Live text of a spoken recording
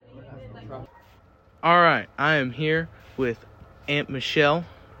All right, I am here with Aunt Michelle,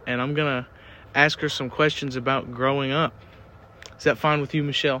 and I'm going to ask her some questions about growing up. Is that fine with you,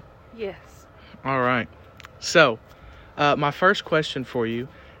 Michelle? Yes. All right. So, my first question for you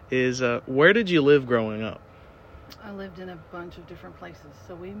is, where did you live growing up? I lived in a bunch of different places.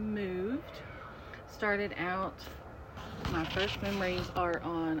 So we moved, started out, my first memories are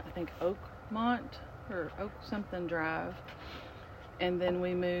on, I think, Oakmont or Oak something Drive. And then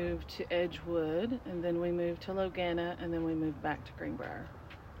we moved to Edgewood, and then we moved to Logana, and then we moved back to Greenbrier.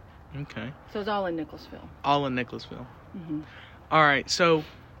 Okay. So it's all in Nicholasville. All in Nicholasville. Mm-hmm. All right, so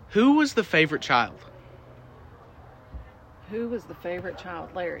who was the favorite child? Who was the favorite child?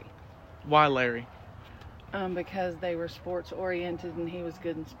 Larry. Why Larry? Because they were sports oriented and he was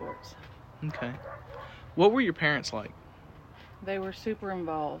good in sports. Okay. What were your parents like? They were super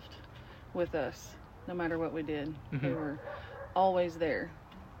involved with us, no matter what we did. Mm-hmm. They were always there.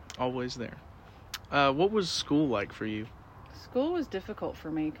 Always there. What was school like for you? School was difficult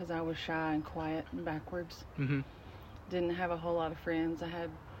for me because I was shy and quiet and backwards. Mm-hmm. Didn't have a whole lot of friends. I had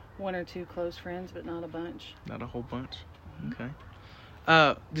one or two close friends, but not a bunch. Not a whole bunch. Mm-hmm.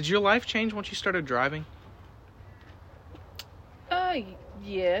 Okay. Did your life change once you started driving?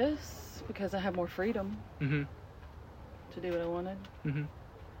 Yes, because I had more freedom Mm-hmm. to do what I wanted.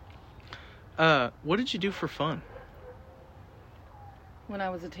 Mm-hmm. What did you do for fun? When I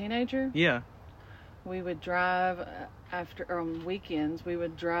was a teenager, Yeah. we would drive on weekends. We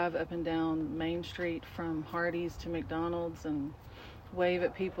would drive up and down Main Street from Hardee's to McDonald's and wave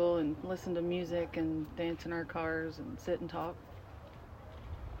at people and listen to music and dance in our cars and sit and talk.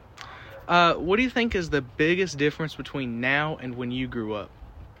 What do you think is the biggest difference between now and when you grew up?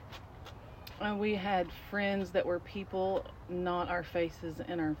 We had friends that were people, not our faces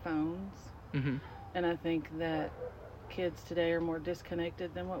in our phones. Mm-hmm. And I think that kids today are more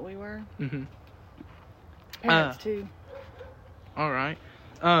disconnected than what we were. Mm-hmm. Parents too. All right.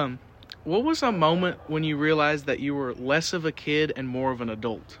 What was a moment when you realized that you were less of a kid and more of an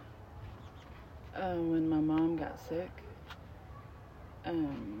adult? When my mom got sick.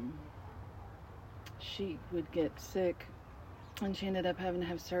 She would get sick and she ended up having to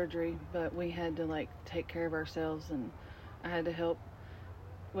have surgery, but we had to take care of ourselves, and I had to help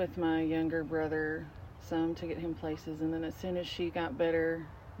with my younger brother some to get him places, and then as soon as she got better,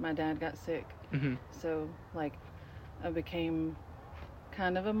 my dad got sick. Mm-hmm. So I became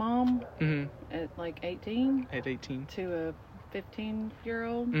kind of a mom Mm-hmm. at 18 At 18. to a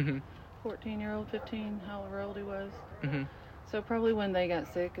 15-year-old, Mm-hmm. 14-year-old, 15, however old he was. Mm-hmm. So probably when they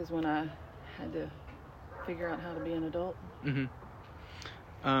got sick is when I had to figure out how to be an adult. Mm-hmm.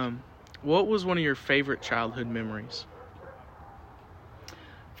 What was one of your favorite childhood memories?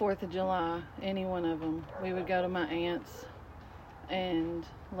 4th of July, any one of them. We would go to my aunt's and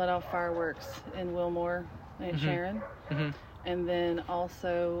let off fireworks in Wilmore, Aunt Mm-hmm. Sharon. Mm-hmm. And then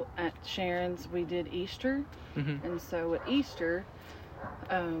also at Sharon's we did Easter. Mm-hmm. And so at Easter,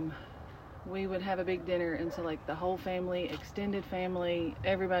 we would have a big dinner, and so the whole family, extended family,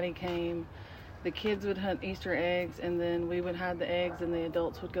 everybody came. The kids would hunt Easter eggs, and then we would hide the eggs, and the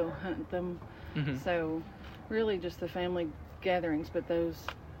adults would go hunt them. Mm-hmm. So really just the family gatherings, but those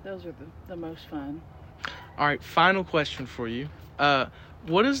are the most fun. All right, final question for you.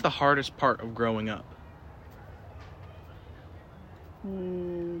 What is the hardest part of growing up?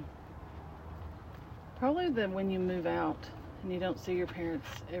 Probably when you move out and you don't see your parents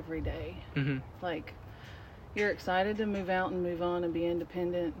every day. Mm-hmm. You're excited to move out and move on and be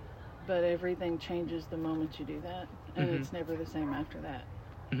independent, but everything changes the moment you do that, and Mm-hmm. it's never the same after that.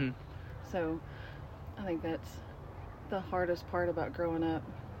 Mm-hmm. So I think that's the hardest part about growing up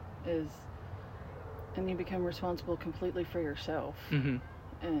and you become responsible completely for yourself. Mm-hmm.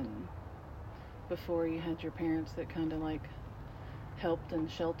 And before you had your parents that kind of helped and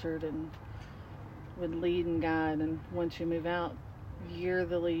sheltered and would lead and guide, and once you move out, you're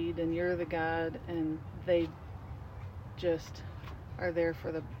the lead and you're the guide, and they just are there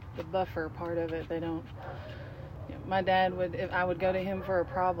for the buffer part of it. They don't, my dad would, if I would go to him for a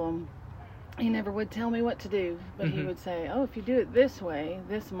problem, he never would tell me what to do, but Mm-hmm. he would say, oh, if you do it this way,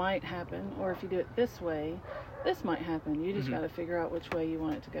 this might happen, or if you do it this way, this might happen. You just Mm-hmm. got to figure out which way you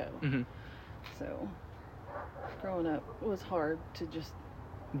want it to go. Mm-hmm. So growing up, it was hard to just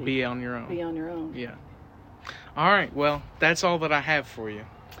Be on your own. be on your own. Yeah. All right. Well, that's all that I have for you.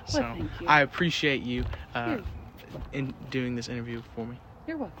 So thank you. I appreciate you in doing this interview for me.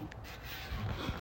 You're welcome.